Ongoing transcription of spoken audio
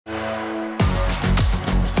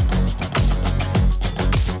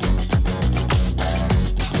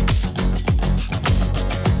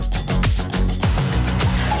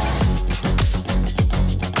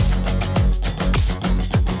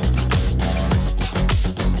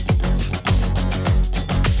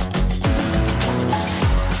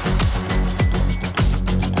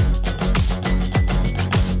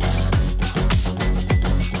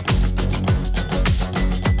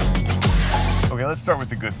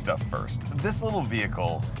stuff first. This little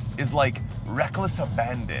vehicle is like reckless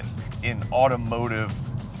abandon in automotive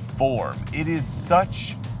form. It is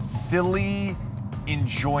such silly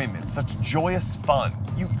enjoyment, such joyous fun.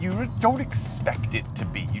 You don't expect it to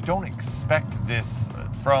be. You don't expect this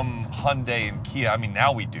from Hyundai and Kia. I mean,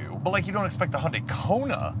 now we do. But like, you don't expect the Hyundai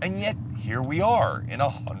Kona, and yet here we are in a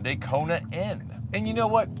Hyundai Kona N. And you know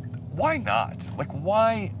what? Why not? Like,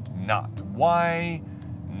 why not? Why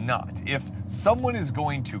not? If someone is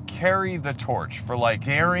going to carry the torch for like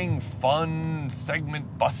daring, fun,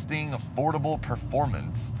 segment busting, affordable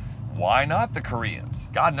performance, why not the Koreans?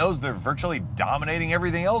 God knows they're virtually dominating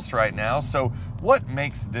everything else right now. So what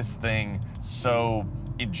makes this thing so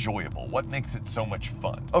enjoyable? What makes it so much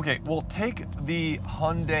fun? Okay, well, take the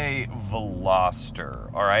Hyundai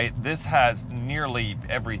Veloster, all right? This has nearly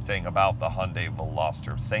everything about the Hyundai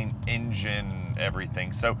Veloster. Same engine,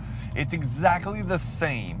 everything. So it's exactly the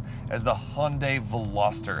same as the Hyundai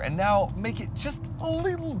Veloster. And now make it just a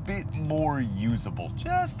little bit more usable,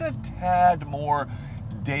 just a tad more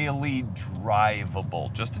daily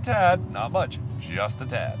drivable, just a tad, not much, just a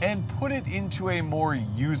tad, and put it into a more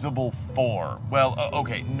usable form. Well,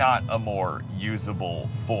 okay, not a more usable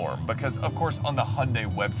form, because of course on the Hyundai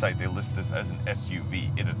website they list this as an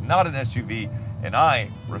SUV. It is not an SUV, and I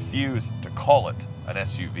refuse to call it an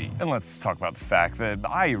SUV. And let's talk about the fact that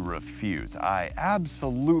I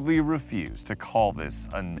absolutely refuse to call this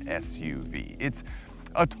an SUV. It's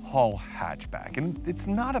a tall hatchback, and it's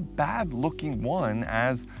not a bad looking one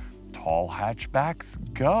as tall hatchbacks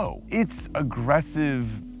go. It's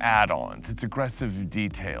aggressive add-ons, it's aggressive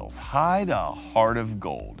details. Hide a heart of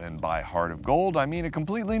gold, and by heart of gold I mean a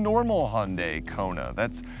completely normal Hyundai Kona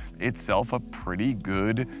that's itself a pretty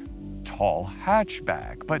good tall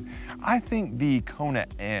hatchback. But I think the Kona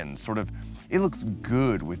N it looks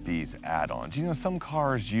good with these add-ons. You know, some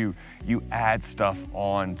cars, you add stuff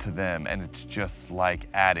on to them and it's just like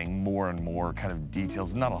adding more and more kind of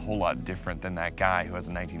details. Not a whole lot different than that guy who has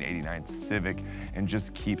a 1989 Civic and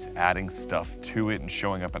just keeps adding stuff to it and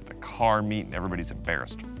showing up at the car meet and everybody's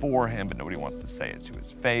embarrassed for him, but nobody wants to say it to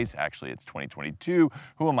his face. Actually, it's 2022.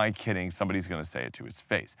 Who am I kidding? Somebody's gonna say it to his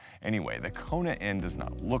face. Anyway, the Kona N does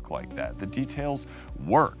not look like that. The details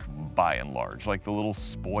work by and large, like the little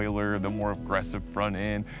spoiler, the more aggressive front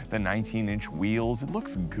end, the 19-inch wheels. It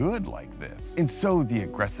looks good like this. And so the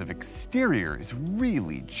aggressive exterior is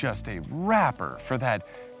really just a wrapper for that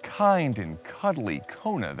kind and cuddly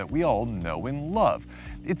Kona that we all know and love.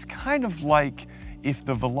 It's kind of like if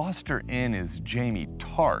the Veloster N is Jamie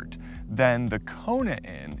Tart, then the Kona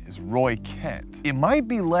N is Roy Kent. It might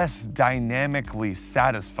be less dynamically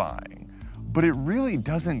satisfying, but it really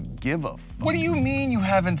doesn't give a fuck. What do you mean you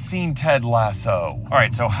haven't seen Ted Lasso? All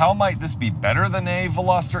right, so how might this be better than a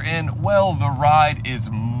Veloster N? Well, the ride is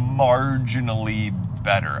marginally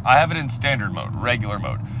better. I have it in standard mode, regular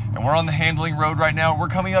mode, and we're on the handling road right now. We're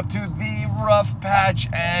coming up to the rough patch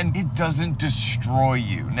and it doesn't destroy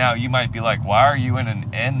you. Now, you might be like, why are you in an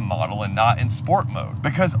N model and not in sport mode?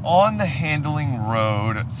 Because on the handling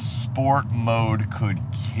road, sport mode could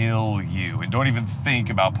kill you. And don't even think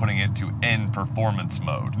about putting it to N performance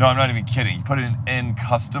mode. No, I'm not even kidding. You put it in N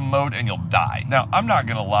custom mode and you'll die. Now, I'm not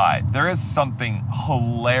gonna lie. There is something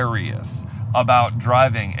hilarious about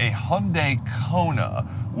driving a Hyundai Kona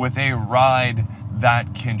with a ride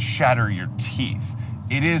that can shatter your teeth.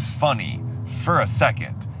 It is funny for a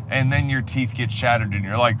second, and then your teeth get shattered and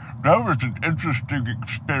you're like, that was an interesting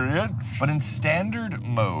experience. But in standard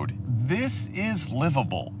mode, this is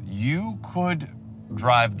livable. You could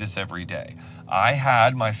drive this every day. I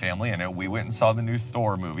had my family in it. We went and saw the new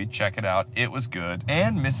Thor movie. Check it out. It was good.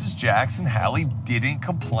 And Mrs. Jackson Hallie didn't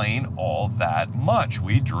complain all that much.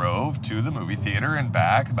 We drove to the movie theater and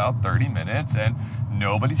back about 30 minutes and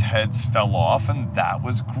nobody's heads fell off, and that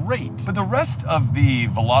was great. But the rest of the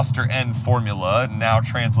Veloster N formula, now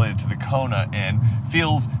translated to the Kona N,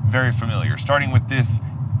 feels very familiar, starting with this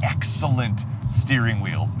excellent steering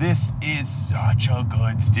wheel. This is such a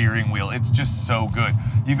good steering wheel. It's just so good.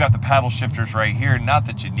 You've got the paddle shifters right here. Not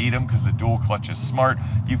that you need them because the dual clutch is smart.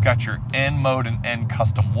 You've got your N mode and N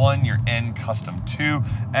Custom 1, your N Custom 2,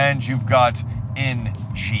 and you've got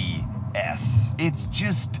NGS. It's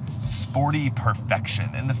just sporty perfection.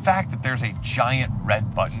 And the fact that there's a giant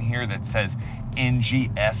red button here that says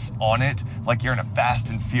NGS on it, like you're in a Fast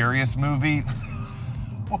and Furious movie,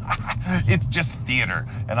 it's just theater,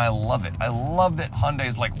 and I love it. I love that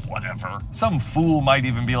Hyundai's like, whatever. Some fool might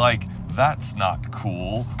even be like, that's not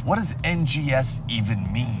cool. What does NGS even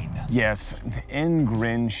mean? Yes,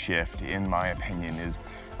 Grin Shift, in my opinion, is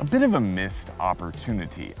a bit of a missed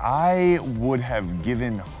opportunity. I would have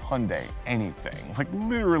given Hyundai anything, like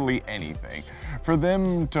literally anything, for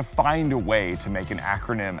them to find a way to make an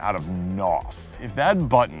acronym out of NOS. If that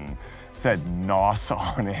button said NOS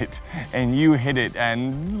on it and you hit it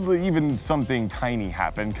and even something tiny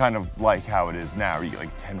happened, kind of like how it is now, where you get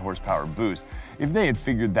like 10 horsepower boost. If they had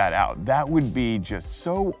figured that out, that would be just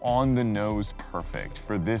so on the nose perfect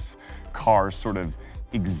for this car's sort of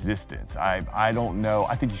existence. I don't know,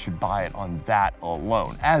 I think you should buy it on that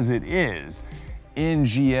alone. As it is,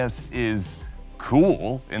 NGS is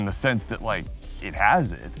cool in the sense that like, it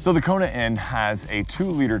has it. So the Kona N has a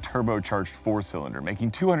 2-liter turbocharged 4-cylinder,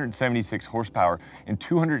 making 276 horsepower and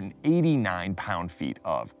 289 pound-feet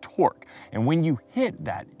of torque. And when you hit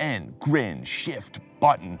that N Grin Shift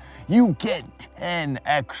button, you get 10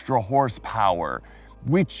 extra horsepower,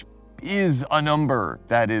 which is a number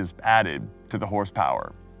that is added to the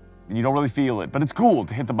horsepower. And you don't really feel it, but it's cool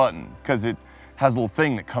to hit the button because it has a little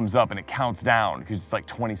thing that comes up and it counts down because it's like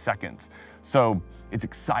 20 seconds. So it's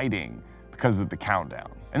exciting because of the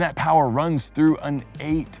countdown. And that power runs through an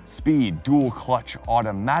 8-speed dual clutch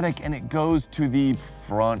automatic, and it goes to the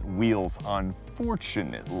front wheels.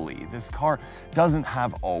 Unfortunately, this car doesn't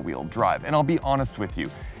have all-wheel drive. And I'll be honest with you,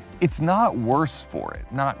 it's not worse for it,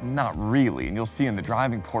 not really, and you'll see in the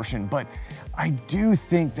driving portion, but I do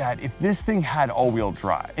think that if this thing had all-wheel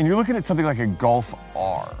drive, and you're looking at something like a Golf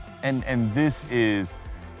R, and this is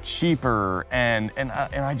cheaper, and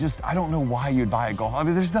I don't know why you'd buy a Golf. I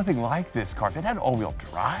mean, there's nothing like this car. If it had all-wheel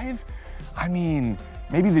drive, I mean,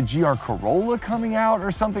 maybe the GR Corolla coming out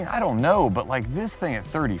or something, I don't know, but like this thing at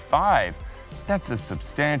 35, that's a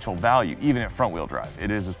substantial value, even at front-wheel drive.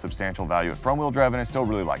 It is a substantial value at front-wheel drive, and I still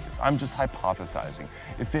really like this. I'm just hypothesizing.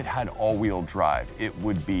 If it had all-wheel drive, it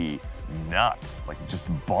would be nuts, like just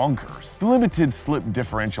bonkers. The limited slip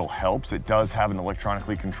differential helps. It does have an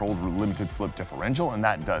electronically controlled limited slip differential, and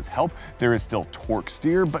that does help. There is still torque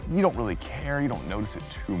steer, but you don't really care. You don't notice it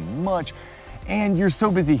too much. And you're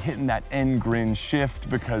so busy hitting that N Grin Shift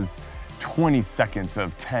because 20 seconds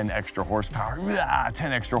of 10 extra horsepower,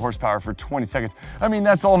 10 extra horsepower for 20 seconds. I mean,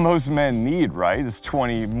 that's all most men need, right? It's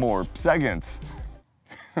 20 more seconds,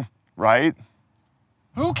 right?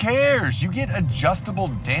 Who cares? You get adjustable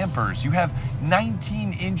dampers. You have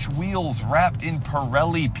 19-inch wheels wrapped in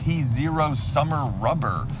Pirelli P0 summer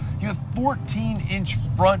rubber. You have 14-inch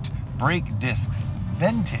front brake discs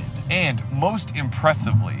vented. And most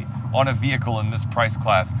impressively, on a vehicle in this price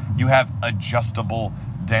class, you have adjustable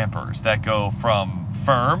dampers that go from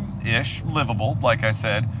firm-ish, livable, like I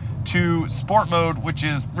said, to sport mode, which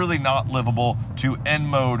is really not livable, to N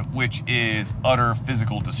mode, which is utter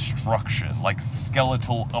physical destruction, like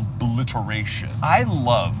skeletal obliteration. I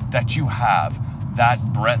love that you have that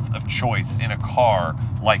breadth of choice in a car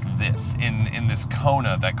like this, in this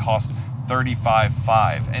Kona that costs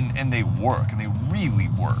 $35,500, and they work, and they really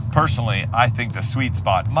work. Personally, I think the sweet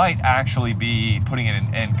spot might actually be putting it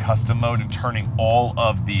in N custom mode and turning all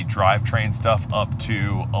of the drivetrain stuff up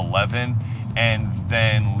to 11, and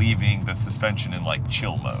then leaving the suspension in like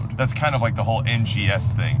chill mode. That's kind of like the whole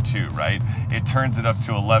NGS thing too, right? It turns it up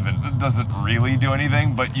to 11. It doesn't really do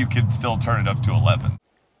anything, but you could still turn it up to 11.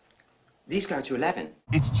 These go to 11.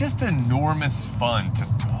 It's just enormous fun to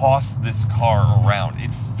toss this car around.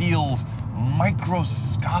 It feels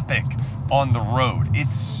microscopic on the road.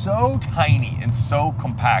 It's so tiny and so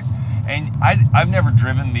compact. And I've never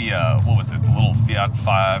driven the, what was it, the little Fiat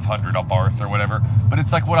 500 Abarth or whatever, but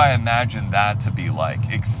it's like what I imagined that to be like,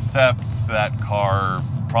 except that car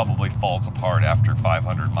probably falls apart after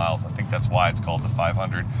 500 miles. I think that's why it's called the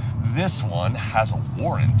 500. This one has a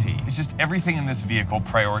warranty. It's just everything in this vehicle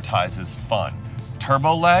prioritizes fun.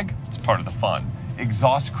 Turbo lag, it's part of the fun.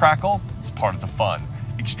 Exhaust crackle, it's part of the fun.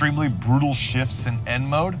 Extremely brutal shifts in N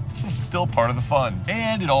mode, still part of the fun.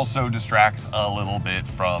 And it also distracts a little bit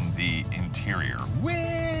from the interior,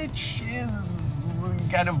 which is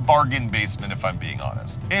kind of bargain basement if I'm being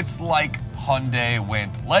honest. It's like Hyundai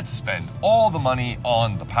went, let's spend all the money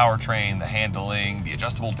on the powertrain, the handling, the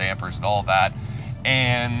adjustable dampers and all that,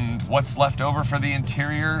 and what's left over for the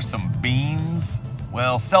interior, some beans?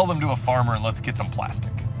 Well, sell them to a farmer and let's get some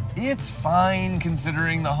plastic. It's fine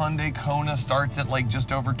considering the Hyundai Kona starts at like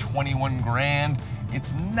just over 21 grand.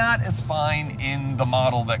 It's not as fine in the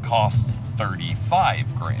model that costs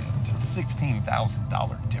 35 grand. It's a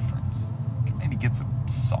 $16,000 difference. Can maybe get some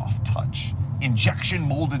soft touch injection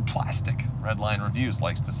molded plastic, Redline Reviews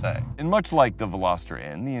likes to say. And much like the Veloster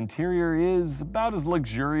N, the interior is about as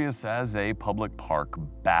luxurious as a public park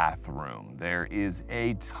bathroom. There is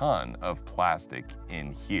a ton of plastic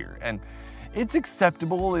in here, and it's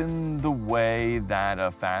acceptable in the way that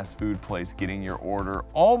a fast food place getting your order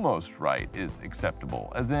almost right is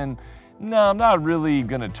acceptable. As in, no, I'm not really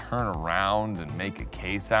gonna turn around and make a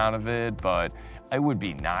case out of it, but it would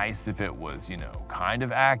be nice if it was, you know, kind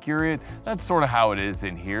of accurate. That's sort of how it is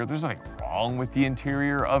in here. There's nothing wrong with the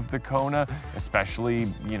interior of the Kona, especially,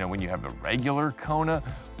 you know, when you have the regular Kona,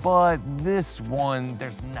 but this one,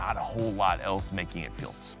 there's not a whole lot else making it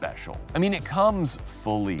feel special. I mean, it comes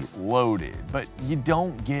fully loaded, but you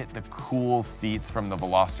don't get the cool seats from the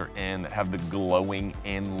Veloster N that have the glowing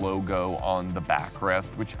N logo on the backrest,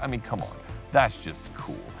 which, I mean, come on, that's just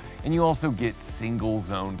cool. And you also get single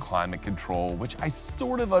zone climate control, which I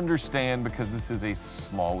sort of understand because this is a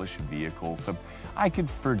smallish vehicle, so I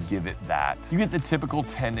could forgive it that. You get the typical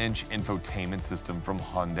 10-inch infotainment system from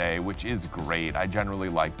Hyundai, which is great. I generally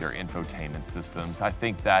like their infotainment systems. I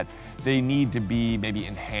think that they need to be maybe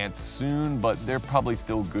enhanced soon, but they're probably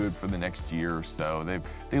still good for the next year or so.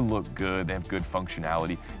 They look good, they have good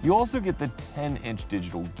functionality. You also get the 10-inch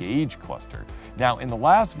digital gauge cluster. Now, in the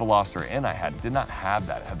last Veloster N I had, it did not have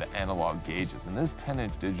that. It had the analog gauges, and this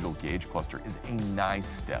 10-inch digital gauge cluster is a nice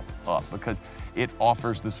step up because it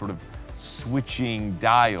offers this sort of switching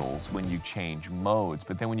dials when you change modes,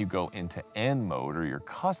 but then when you go into N mode or your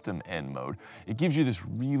custom N mode, it gives you this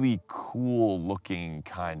really cool looking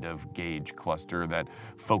kind of gauge cluster that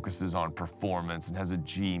focuses on performance and has a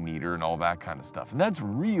G meter and all that kind of stuff. And that's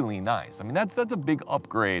really nice. I mean, that's a big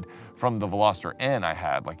upgrade from the Veloster N I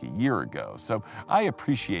had like a year ago. So I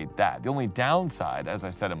appreciate that. The only downside, as I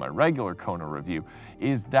said in my regular Kona review,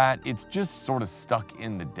 is that it's just sort of stuck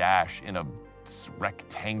in the dash in a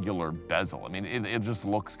rectangular bezel. I mean, it just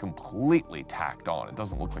looks completely tacked on. It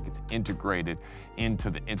doesn't look like it's integrated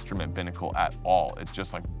into the instrument binnacle at all. It's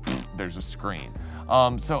just like, there's a screen.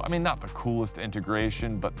 So, I mean, not the coolest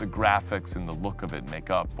integration, but the graphics and the look of it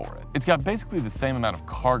make up for it. It's got basically the same amount of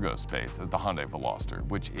cargo space as the Hyundai Veloster,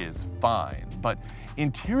 which is fine, but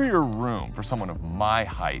interior room for someone of my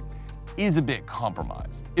height is a bit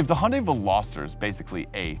compromised. If the Hyundai Veloster is basically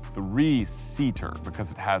a 3-seater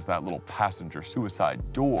because it has that little passenger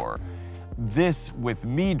suicide door, this, with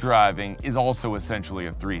me driving, is also essentially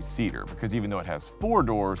a 3-seater because even though it has 4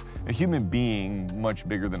 doors, a human being much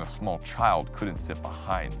bigger than a small child couldn't sit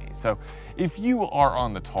behind me. So if you are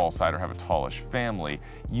on the tall side or have a tallish family,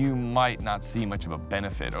 you might not see much of a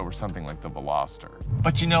benefit over something like the Veloster.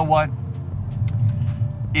 But you know what?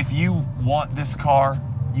 If you want this car,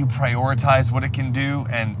 you prioritize what it can do,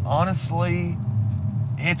 and honestly,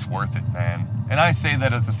 it's worth it, man. And I say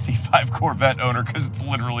that as a C5 Corvette owner because it's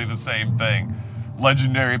literally the same thing.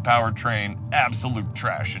 Legendary powertrain, absolute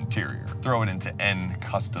trash interior. Throw it into N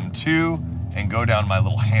Custom 2 and go down my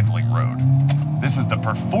little handling road. This is the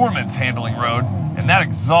performance handling road, and that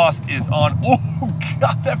exhaust is on. Oh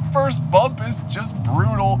God, that first bump is just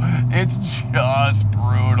brutal. It's just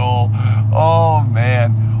brutal. Oh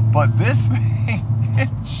man, but this thing, it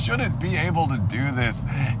shouldn't be able to do this.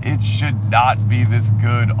 It should not be this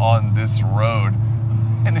good on this road.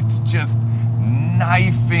 And it's just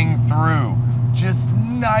knifing through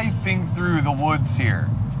the woods here.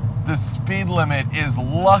 The speed limit is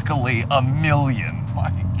luckily 1,000,000.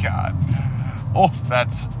 My God. Oh,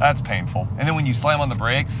 that's painful. And then when you slam on the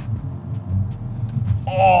brakes,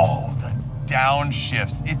 oh, the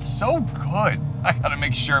downshifts. It's so good. I gotta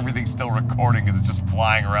make sure everything's still recording because it's just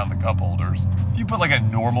flying around the cup holders. If you put like a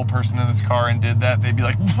normal person in this car and did that, they'd be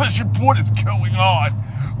like, what is going on?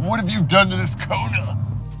 What have you done to this Kona?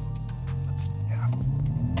 Yeah.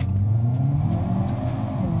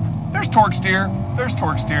 There's torque steer.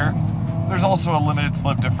 There's also a limited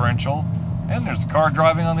slip differential. And there's a car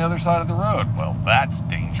driving on the other side of the road. Well, that's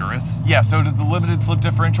dangerous. Yeah, so does the limited slip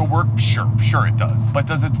differential work? Sure it does. But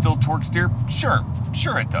does it still torque steer? Sure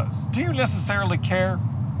it does. Do you necessarily care?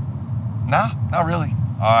 Nah, not really.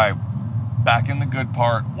 All right, back in the good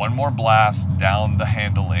part, one more blast down the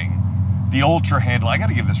handling. The ultra handling, I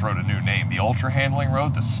gotta give this road a new name. The ultra handling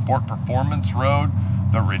road, the sport performance road,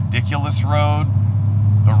 the ridiculous road,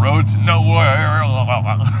 the road to nowhere.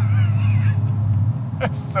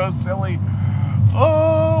 It's so silly.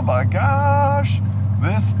 Oh my gosh,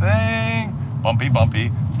 this thing. Bumpy.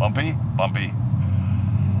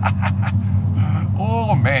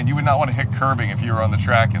 Oh man, you would not want to hit curbing if you were on the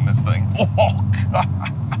track in this thing. Oh God.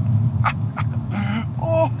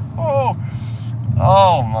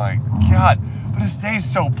 Oh my God. But it stays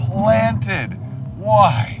so planted.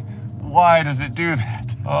 Why? Why does it do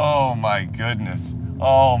that? Oh my goodness.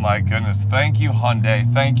 Oh my goodness. Thank you,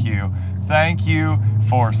 Hyundai. Thank you. Thank you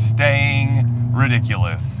for staying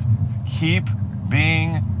ridiculous. Keep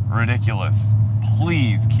being ridiculous.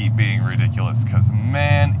 Please keep being ridiculous, because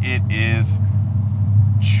man, it is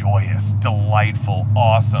joyous, delightful,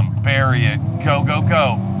 awesome. Bury it. Go, go,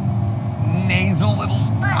 go. Nasal little.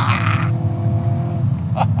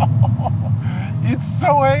 It's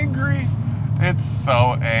so angry. It's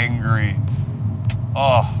so angry.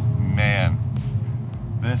 Oh, man.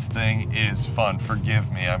 This thing is fun.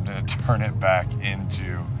 Forgive me. I'm going to turn it back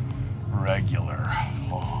into regular.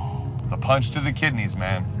 Oh, it's a punch to the kidneys,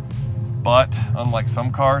 man. But unlike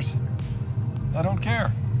some cars, I don't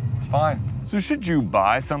care. It's fine. So should you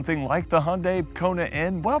buy something like the Hyundai Kona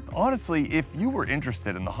N? Well, honestly, if you were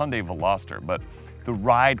interested in the Hyundai Veloster, but the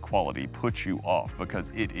ride quality puts you off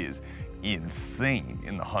because it is insane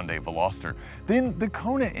in the Hyundai Veloster, then the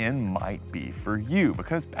Kona N might be for you,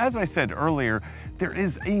 because as I said earlier, there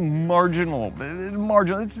is a marginal,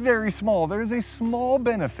 it's very small, there is a small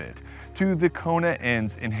benefit to the Kona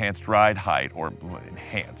N's enhanced ride height, or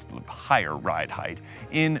enhanced higher ride height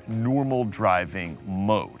in normal driving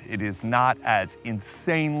mode. It is not as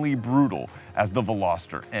insanely brutal as the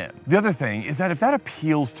Veloster N. The other thing is that if that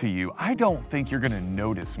appeals to you, I don't think you're gonna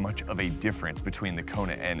notice much of a difference between the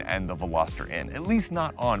Kona N and the Veloster N, at least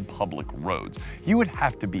not on public roads. You would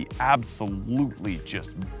have to be absolutely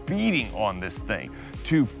just beating on this thing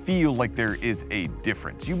to feel like there is a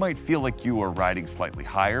difference. You might feel like you are riding slightly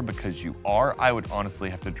higher because you are. I would honestly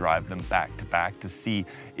have to drive them back to back to see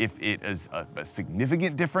if it is a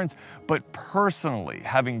significant difference, but personally,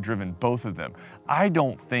 having driven both of them, I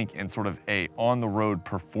don't think in sort of a on-the-road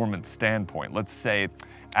performance standpoint, let's say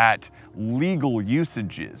at legal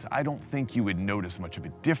usages, I don't think you would notice much of a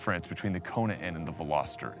difference between the Kona N and the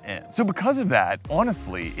Veloster N. So because of that,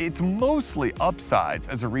 honestly, it's mostly upsides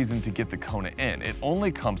as a reason to get the Kona N. It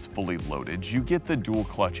only comes fully loaded. You get the dual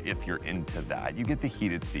clutch if you're into that. You get the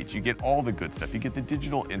heated seats. You get all the good stuff. You get the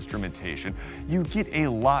digital instrumentation. You get a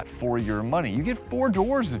lot for your money. You get 4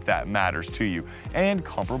 doors if that matters to you, and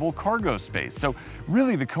comparable cargo space. So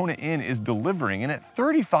really the Kona N is delivering, and at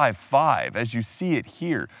 $35,500, as you see it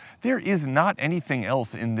here, there is not anything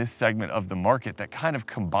else in this segment of the market that kind of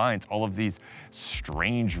combines all of these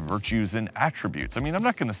strange virtues and attributes. I mean, I'm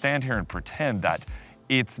not going to stand here and pretend that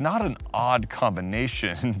it's not an odd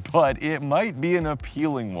combination, but it might be an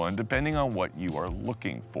appealing one depending on what you are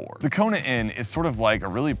looking for. The Kona N is sort of like a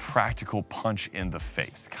really practical punch in the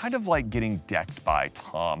face, kind of like getting decked by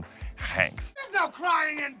Tom Hanks. There's no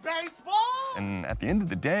crying in baseball! And at the end of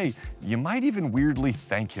the day, you might even weirdly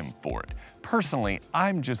thank him for it. Personally,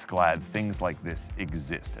 I'm just glad things like this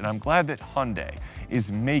exist, and I'm glad that Hyundai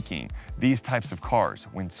is making these types of cars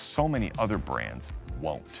when so many other brands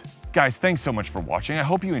won't. Guys, thanks so much for watching. I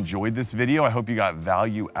hope you enjoyed this video. I hope you got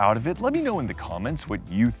value out of it. Let me know in the comments what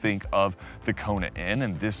you think of the Kona N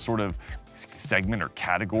and this sort of segment or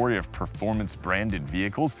category of performance branded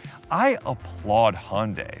vehicles. I applaud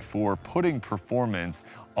Hyundai for putting performance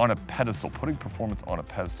on a pedestal,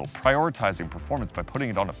 prioritizing performance by putting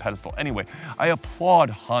it on a pedestal. Anyway, I applaud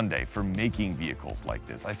Hyundai for making vehicles like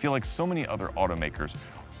this. I feel like so many other automakers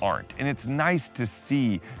aren't. And it's nice to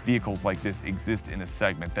see vehicles like this exist in a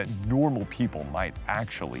segment that normal people might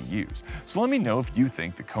actually use. So let me know if you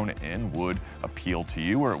think the Kona N would appeal to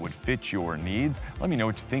you or it would fit your needs. Let me know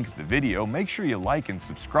what you think of the video. Make sure you like and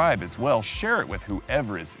subscribe as well. Share it with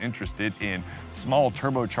whoever is interested in small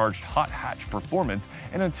turbocharged hot hatch performance.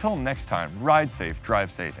 And until next time, ride safe, drive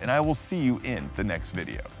safe, and I will see you in the next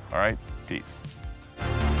video. All right, peace.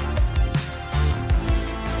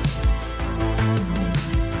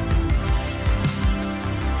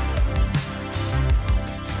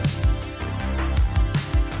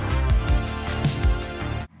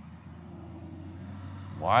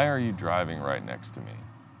 Why are you driving right next to me?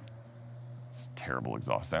 It's terrible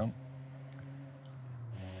exhaust sound.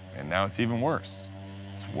 And now it's even worse.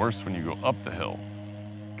 It's worse when you go up the hill.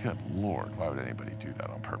 Good Lord, why would anybody do that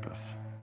on purpose?